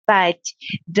But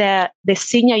the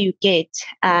senior you get,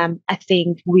 I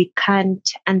think we can't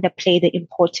underplay the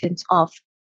importance of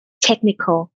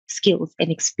technical skills and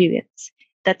experience.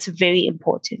 That's very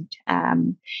important.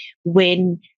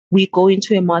 When we go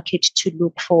into a market to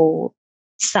look for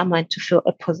someone to fill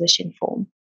a position for,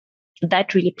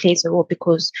 that really plays a role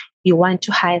because you want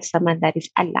to hire someone that is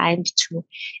aligned to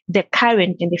the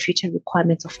current and the future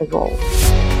requirements of a role.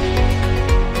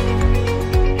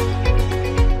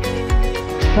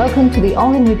 Welcome to the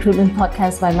All in Recruitment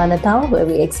podcast by Manatal, where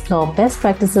we explore best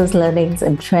practices, learnings,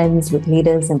 and trends with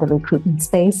leaders in the recruitment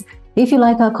space. If you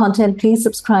like our content, please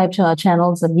subscribe to our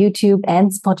channels on YouTube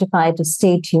and Spotify to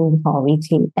stay tuned for our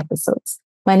weekly episodes.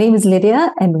 My name is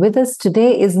Lydia, and with us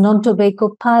today is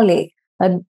Nontobeko Phale,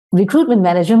 a recruitment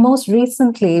manager, most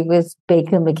recently with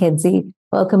Baker McKenzie.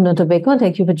 Welcome, Nontobeko.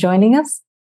 Thank you for joining us.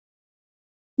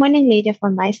 Morning, Lydia,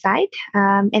 from my side.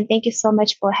 And thank you so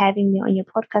much for having me on your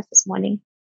podcast this morning.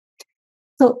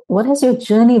 So what has your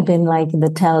journey been like in the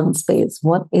talent space?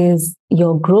 What is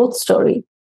your growth story?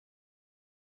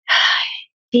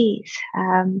 Geez,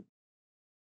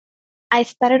 I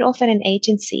started off at an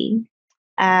agency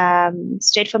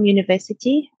straight from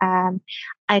university.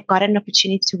 I got an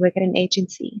opportunity to work at an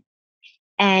agency.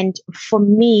 And for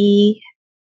me,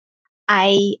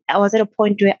 I was at a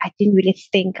point where I didn't really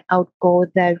think I would go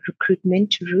the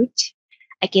recruitment route.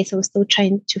 I guess I was still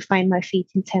trying to find my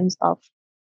feet in terms of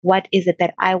what is it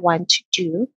that I want to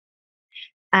do.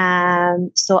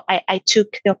 So I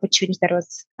took the opportunity that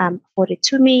was afforded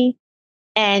to me.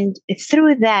 And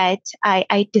through that,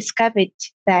 I discovered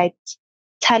that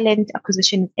talent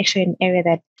acquisition is actually an area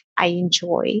that I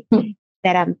enjoy,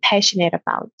 that I'm passionate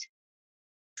about.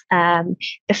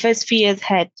 The first few years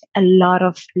had a lot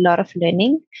of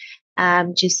learning,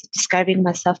 just discovering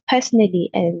myself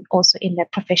personally and also in the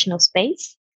professional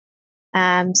space.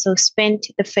 So spent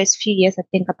the first few years, I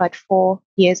think about 4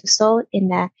 years or so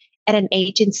at an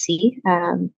agency,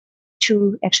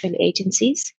 2 actual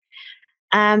agencies.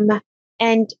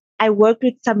 And I worked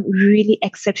with some really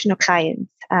exceptional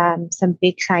clients, some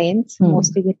big clients,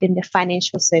 mostly within the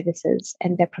financial services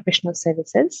and the professional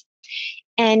services.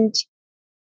 And,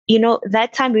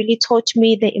 that time really taught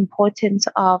me the importance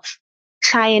of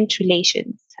client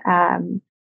relations.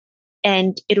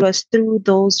 And it was through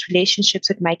those relationships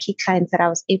with my key clients that I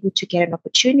was able to get an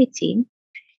opportunity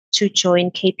to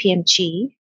join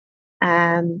KPMG.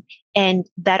 And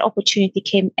that opportunity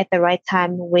came at the right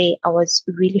time where I was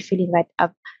really feeling like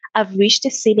I've reached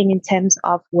a ceiling in terms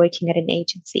of working at an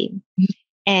agency.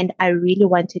 And I really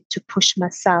wanted to push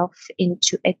myself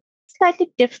into a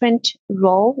slightly different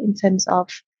role in terms of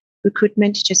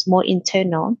recruitment, just more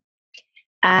internal.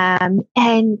 And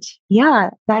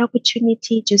that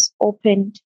opportunity just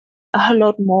opened a whole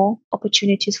lot more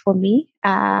opportunities for me.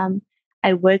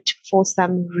 I worked for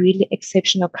some really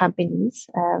exceptional companies,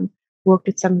 worked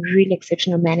with some really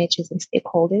exceptional managers and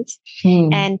stakeholders.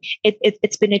 And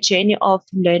it's been a journey of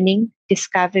learning,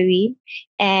 discovery,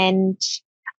 and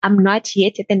I'm not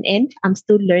yet at an end. I'm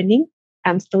still learning.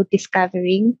 I'm still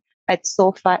discovering. But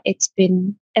so far, it's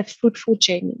been a fruitful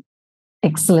journey.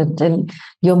 Excellent. And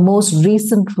your most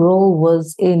recent role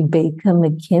was in Baker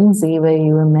McKenzie, where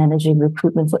you were managing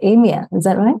recruitment for EMEA. Is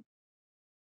that right?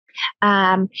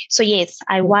 So yes,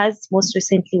 I was most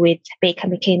recently with Baker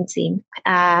McKenzie.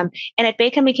 And at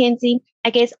Baker McKenzie,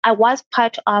 I guess I was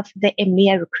part of the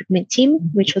EMEA recruitment team,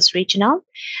 which was regional.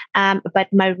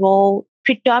 But my role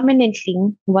predominantly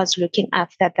was looking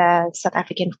after the South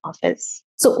African office.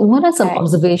 So what are some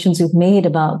observations you've made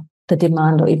about the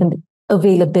demand or even the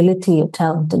availability of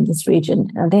talent in this region?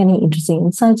 Are there any interesting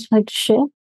insights you'd like to share?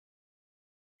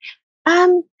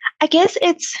 I guess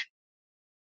it's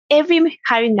every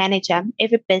hiring manager,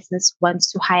 every business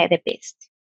wants to hire the best.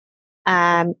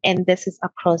 And this is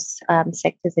across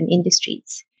sectors and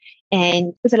industries.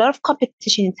 And there's a lot of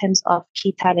competition in terms of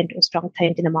key talent or strong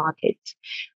talent in the market,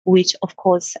 which of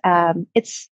course,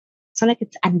 it's not like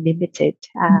it's unlimited,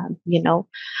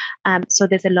 So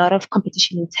there's a lot of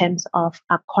competition in terms of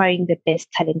acquiring the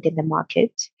best talent in the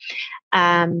market.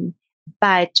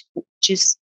 But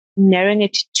just narrowing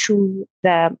it to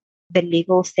the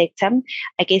legal sector,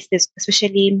 I guess there's,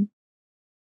 especially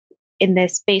in the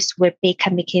space where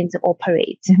Baker McKenzie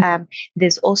operates,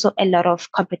 there's also a lot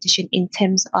of competition in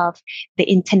terms of the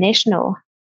international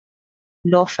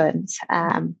law firms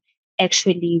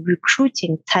actually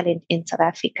recruiting talent in South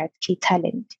Africa, key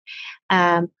talent,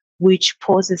 which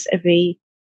poses a very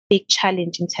big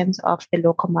challenge in terms of the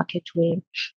local market, where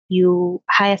you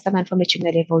hire someone from a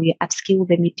junior level, you upskill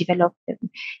them, you develop them.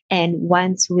 And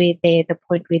once they're the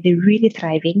point where they're really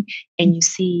thriving and you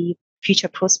see future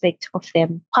prospect of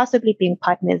them possibly being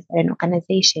partners at an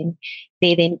organization,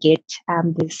 they then get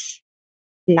this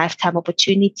lifetime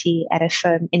opportunity at a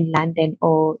firm in London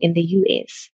or in the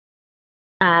US.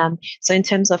 So in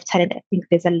terms of talent, I think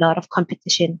there's a lot of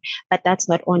competition, but that's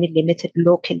not only limited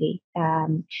locally.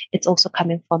 It's also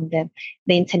coming from the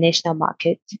international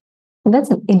market. And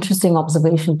that's an interesting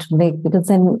observation to make, because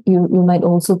then you might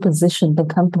also position the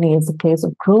company as a place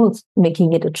of growth,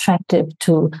 making it attractive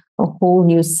to a whole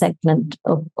new segment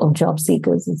of job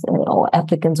seekers or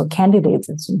applicants or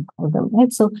candidates, as you call them,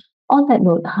 right? So on that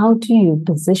note, how do you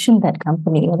position that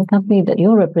company or the company that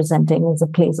you're representing as a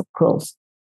place of growth?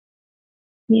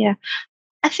 Yeah,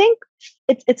 I think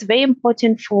it's very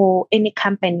important for any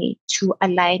company to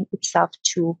align itself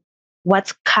to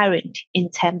what's current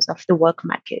in terms of the work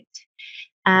market.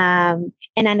 And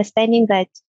understanding that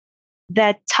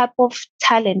the type of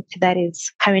talent that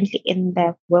is currently in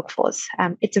the workforce,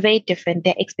 it's very different.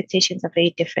 Their expectations are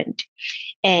very different.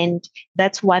 And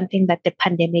that's one thing that the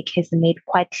pandemic has made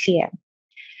quite clear.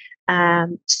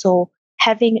 So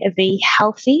having a very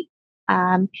healthy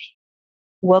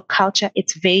work culture,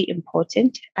 it's very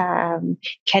important.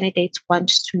 Candidates want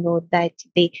to know that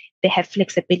they have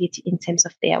flexibility in terms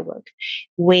of their work,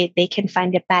 where they can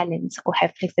find a balance or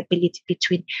have flexibility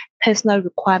between personal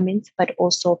requirements, but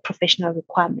also professional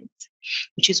requirements,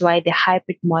 which is why the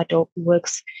hybrid model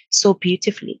works so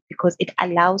beautifully, because it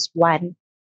allows one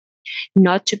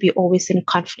not to be always in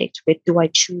conflict with, do I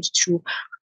choose to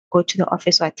go to the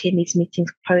office or attend these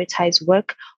meetings, prioritize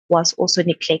work, whilst also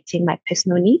neglecting my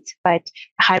personal needs. But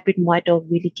a hybrid model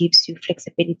really gives you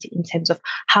flexibility in terms of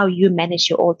how you manage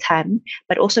your own time,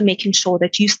 but also making sure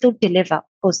that you still deliver,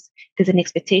 because there's an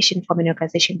expectation from an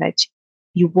organization that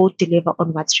you will deliver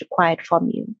on what's required from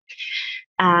you.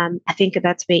 I think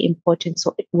that's very important.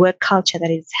 So work culture that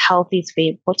is healthy is very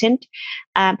important,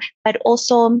 but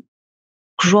also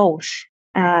growth.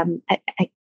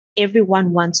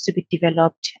 Everyone wants to be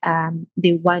developed.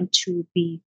 They want to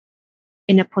be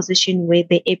in a position where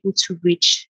they're able to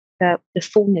reach the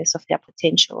fullness of their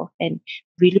potential and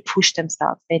really push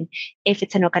themselves. And if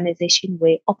it's an organization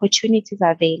where opportunities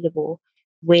are available,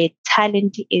 where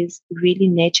talent is really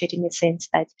nurtured in the sense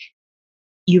that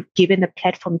you've given the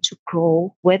platform to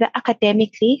grow, whether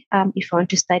academically, if you want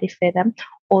to study further,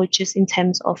 or just in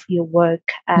terms of your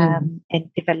work and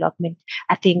development,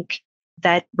 I think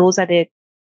that those are the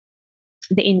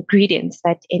ingredients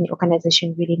that any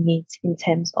organization really needs in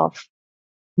terms of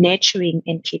nurturing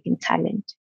and keeping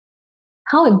talent.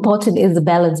 How important is the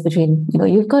balance between,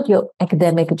 you've got your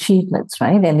academic achievements,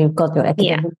 right? And you've got your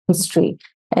academic history.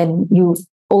 And you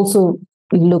also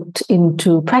looked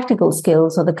into practical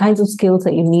skills, or the kinds of skills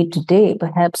that you need today,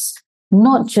 perhaps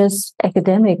not just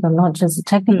academic or not just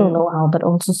technical know-how, but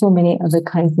also so many other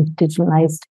kinds of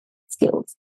digitalized skill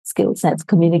sets,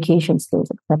 communication skills,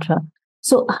 etc.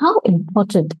 So how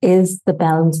important is the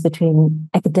balance between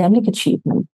academic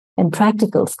achievement and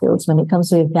practical skills when it comes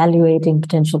to evaluating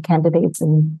potential candidates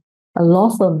in a law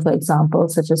firm, for example,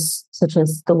 such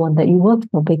as the one that you worked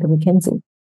for, Baker McKenzie?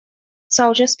 So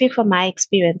I'll just speak from my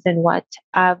experience and what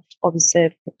I've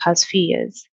observed the past few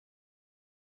years.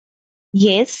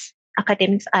 Yes,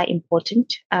 academics are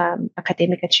important.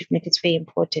 Academic achievement is very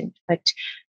important, but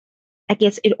I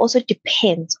guess it also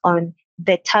depends on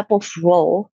the type of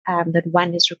role that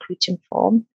one is recruiting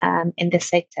for in the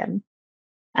sector.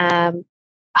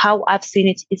 How I've seen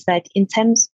it is that in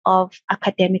terms of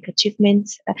academic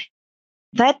achievements,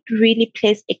 that really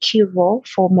plays a key role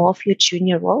for more of your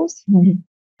junior roles.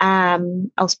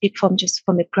 I'll speak from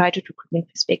a graduate recruitment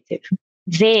perspective.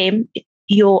 Then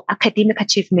your academic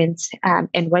achievements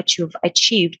and what you've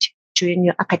achieved during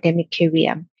your academic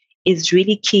career is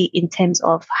really key in terms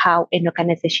of how an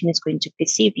organization is going to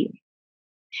perceive you,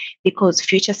 because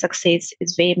future success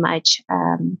is very much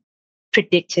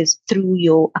predicted through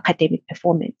your academic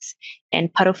performance.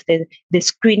 And part of the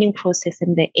screening process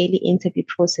and the early interview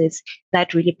process,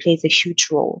 that really plays a huge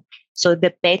role. So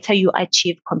the better you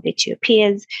achieve compared to your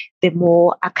peers, the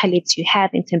more accolades you have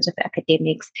in terms of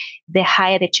academics, the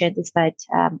higher the chances that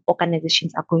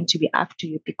organizations are going to be after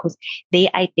you, because they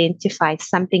identify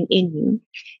something in you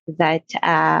that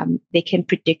they can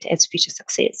predict as future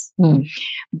success.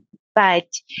 But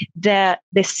the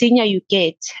senior you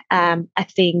get, I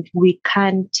think we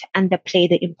can't underplay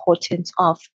the importance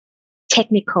of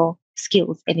technical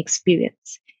skills and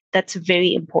experience. That's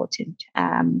very important.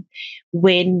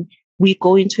 When we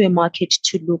go into a market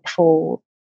to look for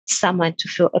someone to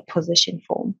fill a position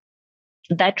for,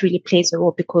 that really plays a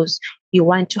role, because you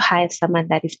want to hire someone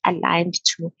that is aligned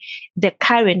to the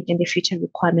current and the future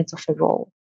requirements of a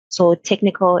role. So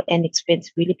technical and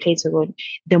experience really plays a role.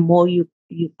 The more you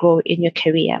you grow in your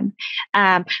career.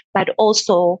 But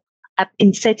also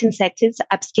in certain sectors,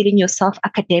 upskilling yourself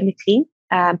academically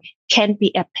can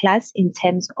be a plus in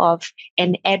terms of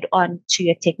an add-on to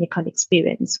your technical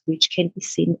experience, which can be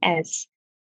seen as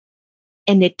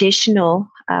an additional,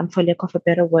 for lack of a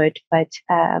better word, but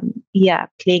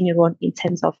playing a role in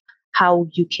terms of how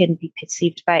you can be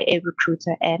perceived by a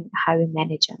recruiter and hiring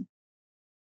manager.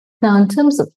 Now, in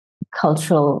terms of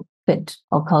cultural fit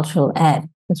or cultural add,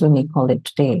 as we may call it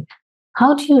today,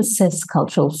 how do you assess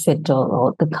cultural fit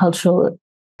or the cultural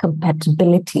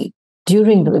compatibility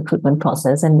during the recruitment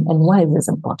process, and why is this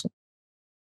important?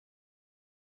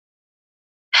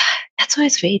 That's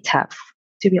always very tough,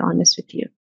 to be honest with you,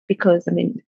 because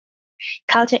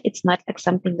culture, it's not like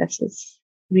something that is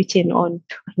written on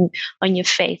your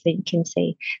face and you can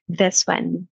say this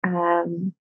one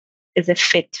is a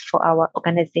fit for our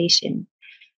organization.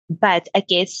 But I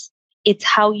guess it's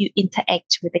how you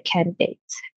interact with the candidate,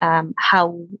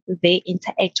 how they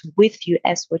interact with you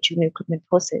as what you know recruitment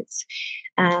process,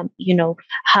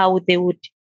 how they would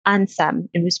answer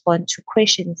and respond to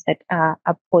questions that are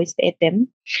posed at them.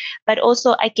 But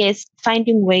also, I guess,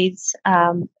 finding ways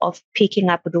of picking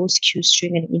up those cues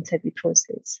during an interview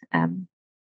process.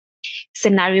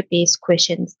 Scenario-based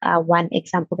questions are one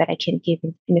example that I can give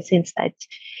in the sense that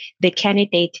the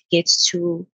candidate gets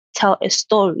to tell a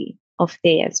story of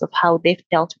theirs, of how they've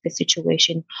dealt with the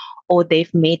situation or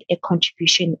they've made a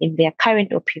contribution in their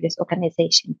current or previous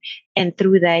organization. And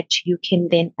through that, you can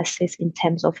then assess in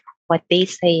terms of what they're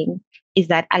saying, is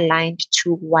that aligned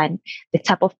to one, the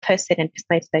type of person and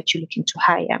personality that you're looking to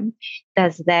hire?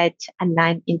 Does that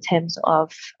align in terms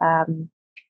of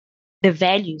the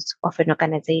values of an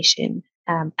organization?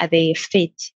 Are they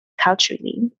fit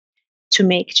culturally? To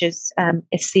make just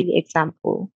a silly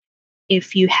example,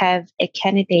 if you have a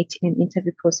candidate in an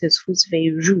interview process who's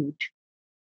very rude,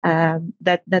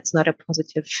 that's not a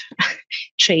positive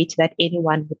trait that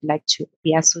anyone would like to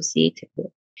be associated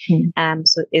with.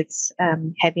 So it's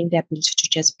having the ability to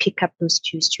just pick up those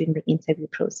cues during the interview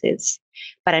process.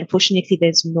 But unfortunately,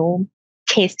 there's no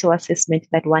test or assessment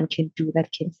that one can do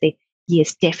that can say,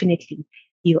 yes, definitely,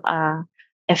 you are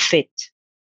a fit.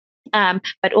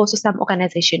 But also some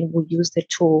organizations will use the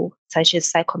tool such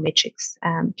as psychometrics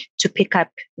to pick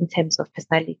up in terms of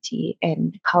personality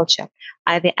and culture,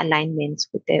 are there alignments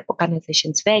with the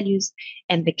organization's values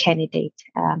and the candidate?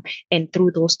 And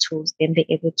through those tools, then they're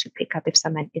able to pick up if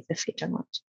someone is a fit or not.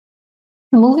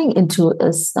 Moving into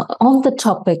on the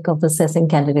topic of assessing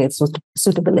candidates'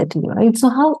 suitability, right? So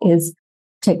how is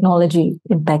technology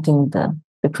impacting the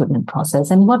recruitment process,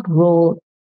 and what role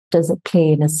does it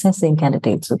play in assessing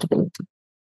candidate suitability?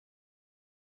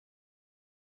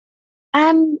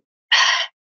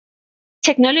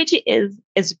 Technology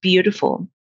is beautiful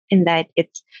in that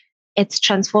it's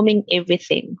transforming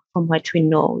everything from what we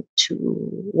know to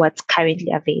what's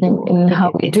currently available. In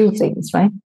how we do things,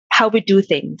 right? How we do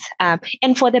things,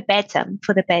 and for the better.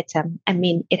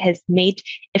 It has made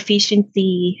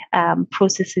efficiency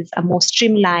processes are more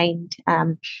streamlined.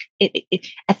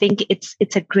 I think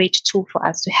it's a great tool for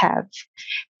us to have,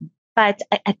 but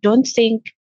I don't think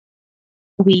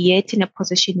we're yet in a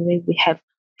position where we have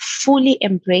fully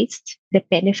embraced the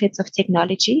benefits of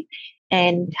technology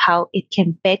and how it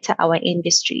can better our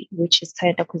industry, which is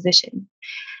talent acquisition.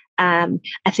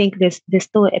 I think there's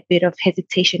still a bit of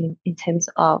hesitation in terms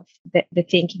of the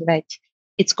thinking that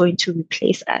it's going to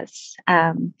replace us.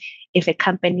 If a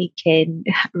company can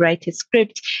write a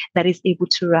script that is able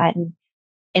to run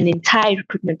an entire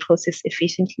recruitment process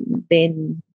efficiently,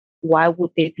 then why would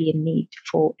there be a need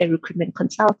for a recruitment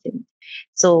consultant?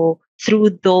 So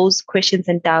through those questions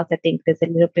and doubts, I think there's a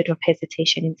little bit of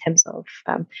hesitation in terms of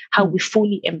how we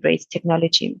fully embrace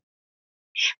technology.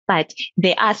 But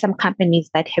there are some companies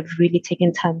that have really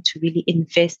taken time to really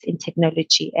invest in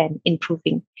technology and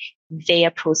improving their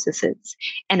processes.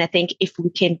 And I think if we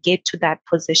can get to that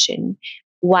position,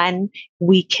 one,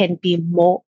 we can be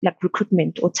more like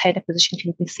recruitment or talent acquisition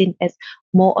can be seen as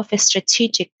more of a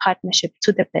strategic partnership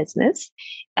to the business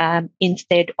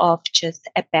instead of just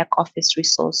a back office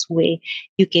resource where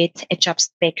you get a job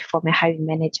spec from a hiring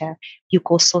manager, you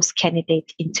go source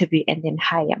candidate, interview, and then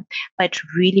hire. But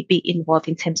really be involved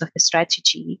in terms of the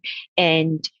strategy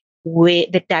and where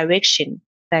the direction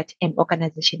that an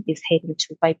organization is heading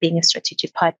to by being a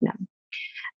strategic partner.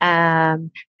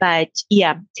 But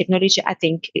yeah, technology, I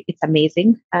think it's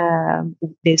amazing.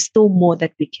 There's still more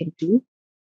that we can do.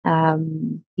 I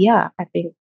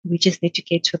think we just need to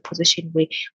get to a position where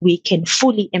we can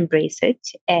fully embrace it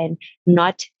and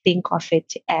not think of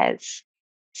it as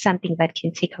something that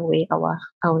can take away our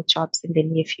jobs in the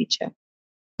near future.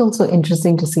 Also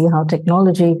interesting to see how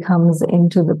technology comes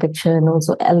into the picture and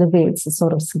also elevates the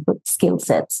sort of skill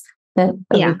sets that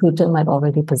a recruiter might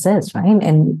already possess, right?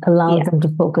 And allows them to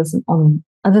focus on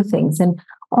other things. And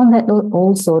on that note,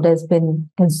 also, there's been,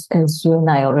 as you and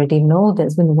I already know,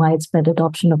 there's been widespread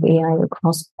adoption of AI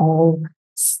across all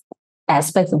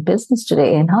aspects of business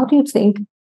today. And how do you think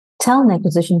talent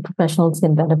acquisition professionals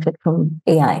can benefit from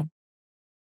AI?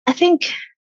 I think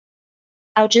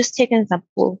I'll just take an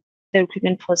example, the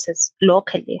recruitment process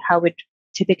locally, how it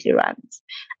typically runs.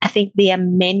 I think there are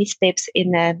many steps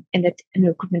in the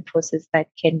recruitment process that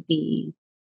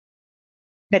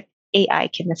AI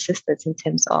can assist us in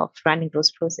terms of running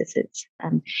those processes.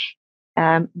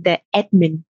 The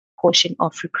admin portion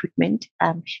of recruitment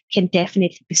can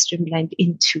definitely be streamlined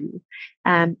into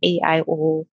AI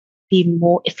or be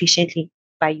more efficiently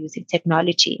by using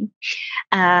technology.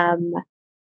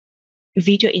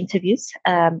 Video interviews,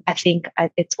 I think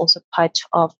it's also part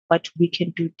of what we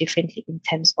can do differently in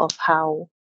terms of how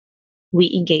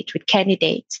we engage with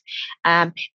candidates,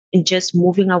 and just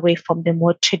moving away from the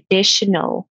more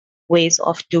traditional ways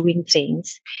of doing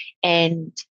things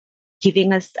and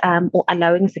giving us or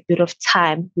allowing us a bit of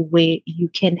time where you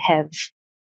can have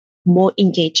more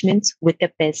engagement with the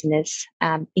business,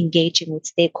 engaging with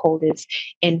stakeholders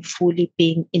and fully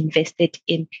being invested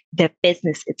in the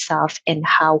business itself and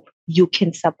how you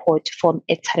can support from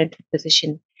a talent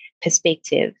acquisition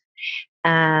perspective.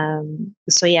 I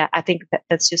think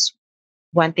that's just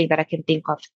one thing that I can think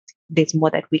of. There's more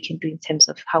that we can do in terms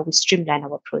of how we streamline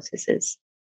our processes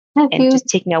just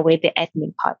taking away the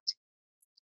admin part,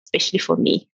 especially for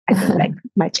me. I don't like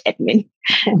much admin.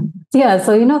 Yeah,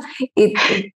 so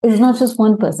it's not just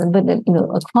one person, but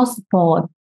across the board,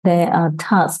 there are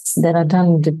tasks that are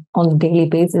done on a daily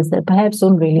basis that perhaps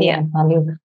don't really add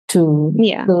value to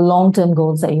the long-term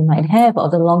goals that you might have or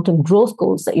the long-term growth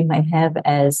goals that you might have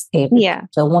as a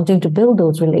so wanting to build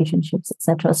those relationships,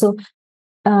 etc. So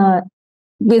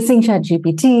we're seeing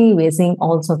ChatGPT, we're seeing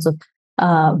all sorts of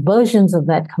versions of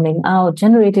that coming out.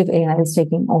 Generative AI is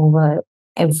taking over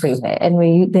everywhere,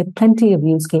 and there are plenty of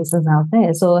use cases out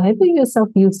there. So have you yourself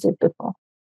used it before?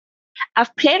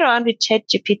 I've played around with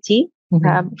ChatGPT.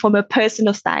 From a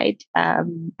personal side, I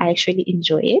actually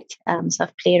enjoy it. So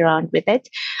I've played around with it.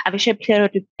 I've actually played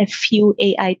around with a few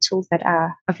AI tools that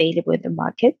are available in the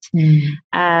market. But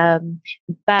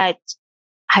I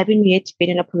haven't yet been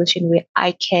in a position where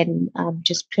I can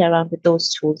just play around with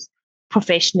those tools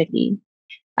professionally.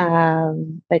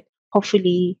 But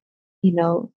hopefully,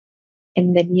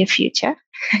 in the near future,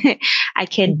 I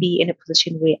can be in a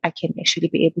position where I can actually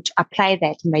be able to apply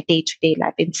that in my day-to-day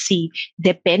life and see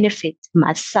the benefit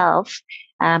myself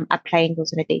applying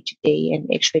those on a day-to-day and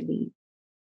actually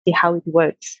see how it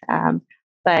works.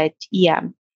 But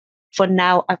for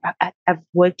now, I've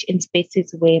worked in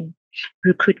spaces where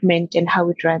recruitment and how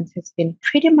it runs has been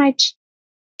pretty much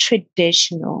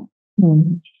traditional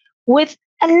with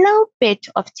a little bit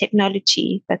of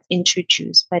technology that's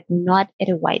introduced, but not at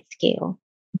a wide scale.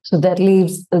 So that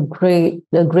leaves a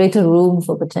greater room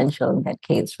for potential in that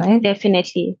case, right?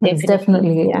 Definitely. It's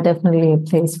definitely a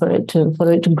place for it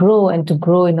to grow and to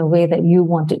grow in a way that you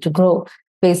want it to grow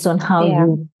based on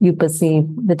how you perceive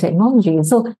the technology.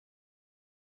 So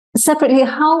separately,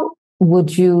 how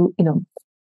would you,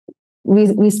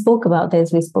 we spoke about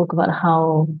this, we spoke about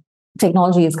how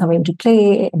technology is coming into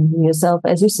play, and yourself,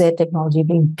 as you said, technology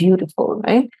being beautiful,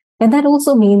 right? And that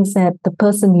also means that the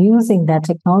person using that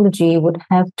technology would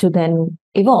have to then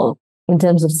evolve in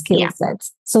terms of skill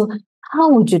sets. So how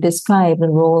would you describe the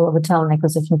role of a talent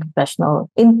acquisition professional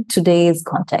in today's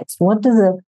context? What does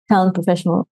a talent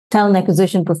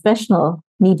acquisition professional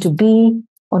need to be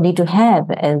or need to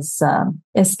have as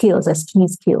skills, as key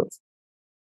skills?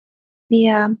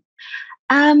 Yeah.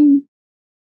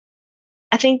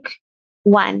 I think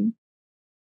one,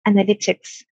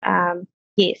 analytics,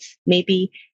 yes, maybe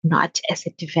not as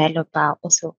a developer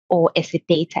also or as a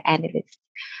data analyst.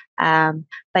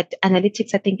 But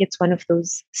analytics, I think it's one of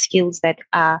those skills that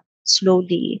are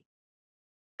slowly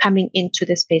coming into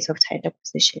the space of talent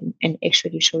acquisition and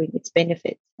actually showing its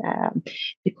benefits,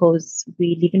 because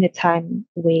we live in a time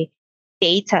where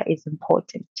data is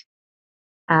important.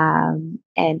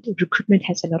 And recruitment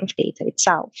has a lot of data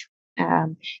itself.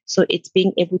 So it's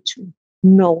being able to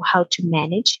know how to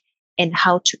manage and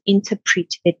how to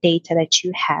interpret the data that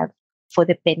you have for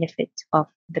the benefit of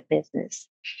the business.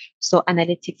 So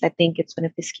analytics, I think it's one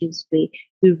of the skills we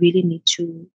really need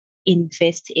to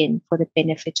invest in for the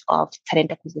benefit of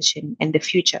talent acquisition and the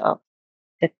future of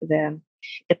the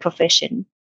profession.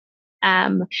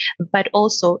 But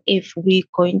also, if we're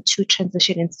going to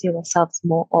transition and see ourselves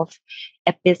more of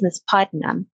a business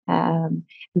partner,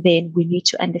 then we need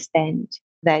to understand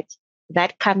that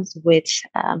that comes with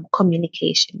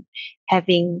communication,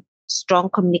 having strong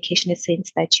communication in the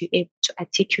sense that you're able to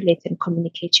articulate and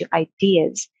communicate your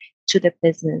ideas to the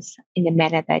business in a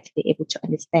manner that they're able to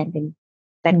understand and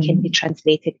that can be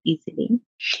translated easily.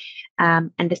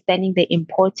 Understanding the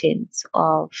importance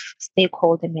of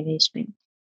stakeholder management.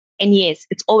 And yes,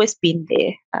 it's always been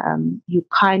there. You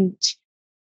can't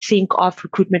think of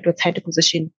recruitment or talent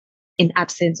acquisition in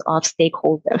absence of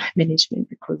stakeholder management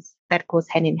because that goes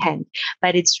hand in hand.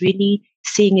 But it's really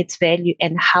seeing its value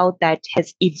and how that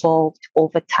has evolved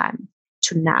over time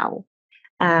to now.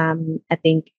 I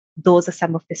think those are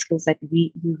some of the skills that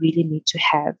we really need to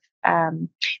have.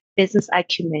 Business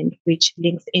acumen, which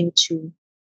links into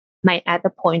my other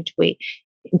point where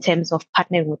in terms of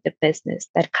partnering with the business,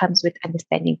 that comes with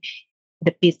understanding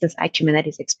the business acumen that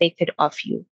is expected of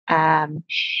you.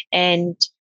 And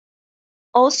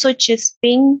also just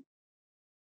being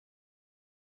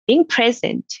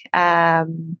present,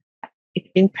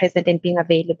 being present and being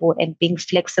available and being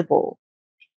flexible.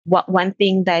 One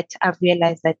thing that I've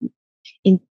realized that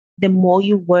the more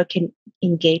you work and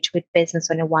engage with business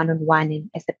on a one-on-one and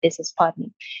as a business partner,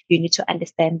 you need to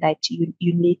understand that you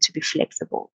need to be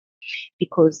flexible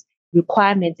because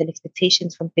requirements and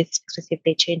expectations from business perspective,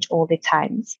 they change all the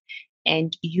times.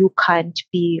 And you can't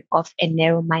be of a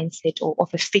narrow mindset or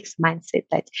of a fixed mindset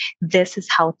that this is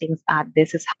how things are,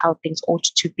 this is how things ought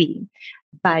to be.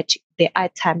 But there are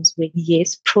times where,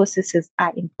 yes, processes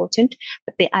are important,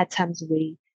 but there are times where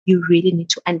you really need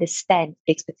to understand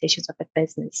the expectations of a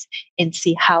business and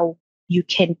see how you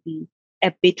can be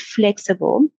a bit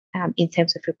flexible in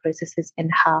terms of your processes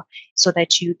and how, so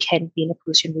that you can be in a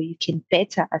position where you can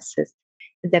better assist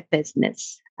the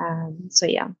business. So,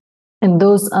 yeah. And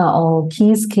those are all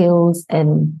key skills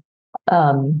and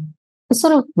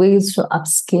sort of ways to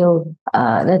upskill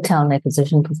the talent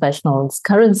acquisition professionals'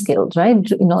 current skills,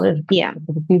 right? In order to prepare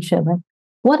for the future. Right?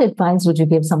 What advice would you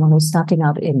give someone who's starting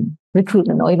out in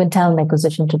recruitment or even talent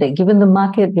acquisition today, given the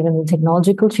market, given the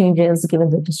technological changes, given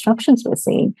the disruptions we're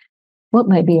seeing? What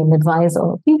might be an advice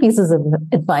or a few pieces of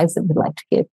advice that you'd like to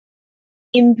give?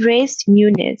 Embrace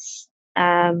newness.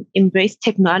 Embrace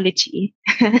technology.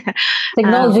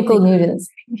 Technological newness.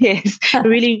 Yes,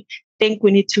 really think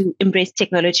we need to embrace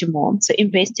technology more. So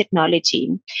embrace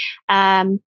technology.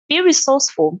 Be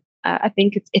resourceful. I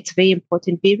think it's very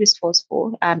important. Be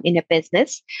resourceful in a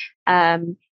business.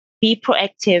 Be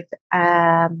proactive.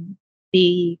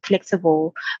 Be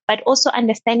flexible, but also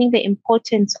understanding the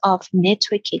importance of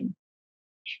networking,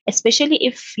 especially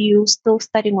if you're still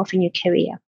starting off in your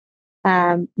career.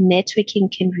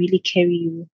 Networking can really carry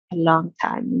you a long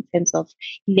time in terms of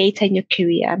later in your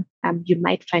career. You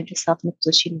might find yourself in a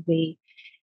position where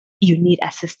you need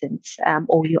assistance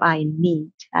or you are in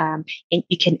need. And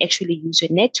you can actually use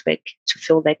your network to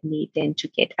fill that need and to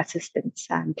get assistance.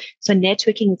 So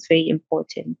networking is very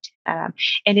important. And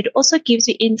it also gives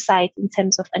you insight in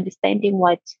terms of understanding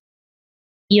what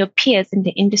your peers in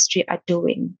the industry are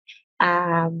doing.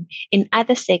 In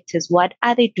other sectors, what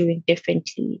are they doing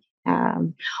differently?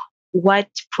 What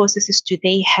processes do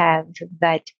they have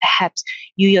that perhaps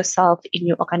you yourself in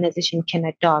your organization can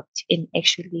adopt in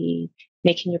actually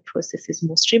making your processes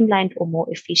more streamlined or more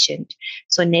efficient?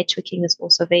 So networking is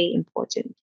also very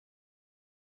important.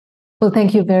 Well,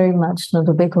 thank you very much,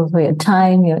 Nontobeko, for your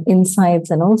time, your insights,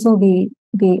 and also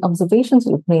the observations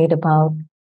you've made about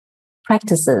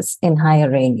practices in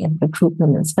hiring and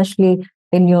recruitment, especially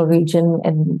in your region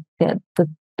and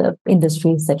the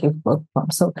industries that you've worked from.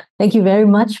 So thank you very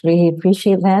much. Really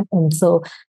appreciate that. And so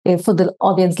if for the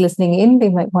audience listening in, they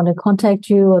might want to contact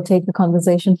you or take the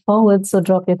conversation forward. So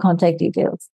drop your contact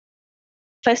details.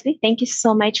 Firstly, thank you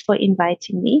so much for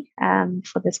inviting me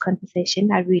for this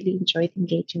conversation. I really enjoyed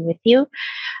engaging with you.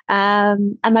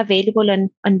 I'm available on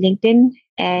LinkedIn,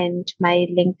 and my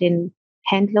LinkedIn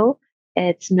handle,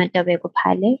 it's Nontobeko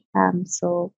Phale.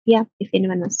 So yeah, if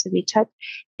anyone wants to reach out,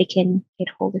 they can get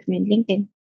hold of me on LinkedIn.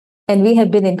 And we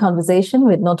have been in conversation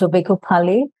with Nontobeko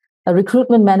Phale, a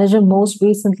recruitment manager, most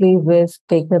recently with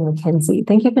Baker McKenzie.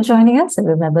 Thank you for joining us, and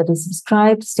remember to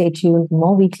subscribe. Stay tuned for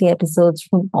more weekly episodes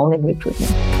from All in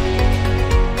Recruitment.